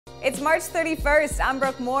It's March 31st. I'm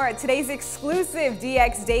Brooke Moore. Today's exclusive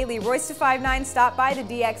DX Daily. Royce da 5'9" stopped by the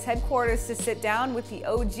DX headquarters to sit down with the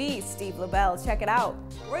OG, Steve LaBelle. Check it out.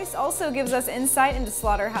 Royce also gives us insight into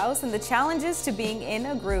Slaughterhouse and the challenges to being in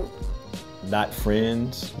a group. Not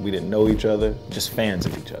friends, we didn't know each other, just fans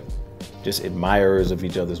of each other. Just admirers of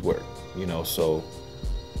each other's work, you know, so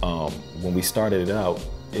when we started it out,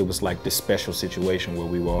 it was like this special situation where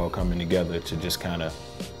we were all coming together to just kind of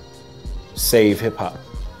save hip hop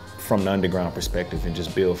from the underground perspective and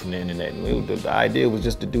just build from the internet. And the idea was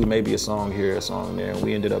just to do maybe a song here, a song there, and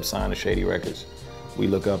we ended up signing Shady Records. We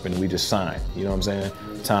look up and we just sign, you know what I'm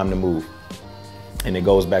saying? Time to move. And it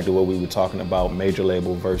goes back to what we were talking about, major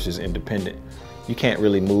label versus independent. You can't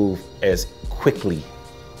really move as quickly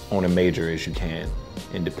on a major as you can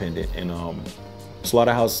independent. And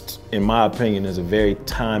Slaughterhouse, in my opinion, is a very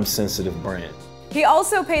time-sensitive brand. He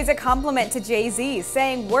also pays a compliment to Jay-Z,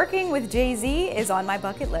 saying working with Jay-Z is on my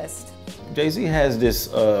bucket list. Jay-Z has this,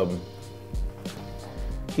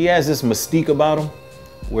 mystique about him,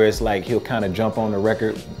 where it's like he'll kind of jump on the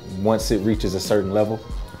record once it reaches a certain level.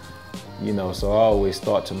 You know, so I always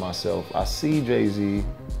thought to myself, I see Jay-Z,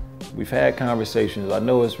 we've had conversations, I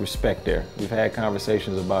know it's respect there. We've had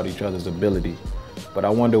conversations about each other's ability, but I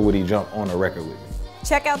wonder would he jump on a record with me?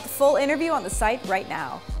 Check out the full interview on the site right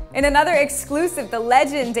now. In another exclusive, the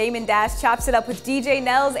legend Damon Dash chops it up with DJ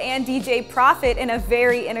Nelz and DJ Prophet in a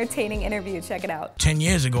very entertaining interview. Check it out. 10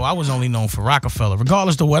 years ago, I was only known for Rockefeller.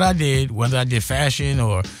 Regardless of what I did, whether I did fashion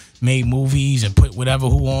or made movies and put whatever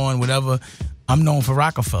who on, whatever, I'm known for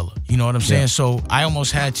Rockefeller. You know what I'm saying? Yeah. So I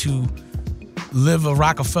almost had to live a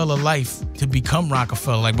Rockefeller life to become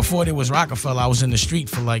Rockefeller. Like before there was Rockefeller, I was in the street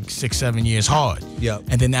for like 6-7 years hard. Yep.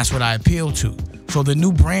 And then that's what I appealed to. So the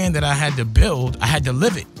new brand that I had to build, I had to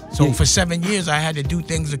live it. So for 7 years, I had to do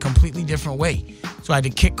things a completely different way. So I had to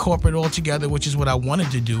kick corporate altogether, which is what I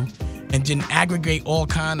wanted to do, and then aggregate all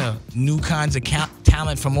kind of new kinds of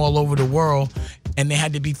talent from all over the world. And they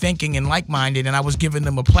had to be thinking and like-minded, and I was giving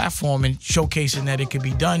them a platform and showcasing that it could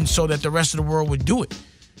be done so that the rest of the world would do it.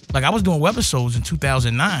 Like I was doing webisodes in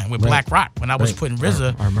 2009 with Black Rock when I was putting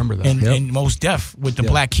RZA I remember that. and Mos Def with the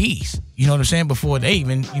Black Keys. You know what I'm saying? Before they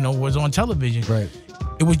even, was on television. Right.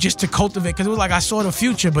 It was just to cultivate, because it was like I saw the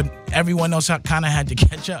future, but everyone else kind of had to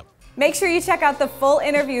catch up. Make sure you check out the full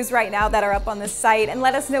interviews right now that are up on the site and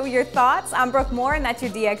let us know your thoughts. I'm Brooke Moore, and that's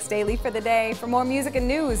your DX Daily for the day. For more music and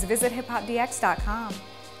news, visit HipHopDX.com.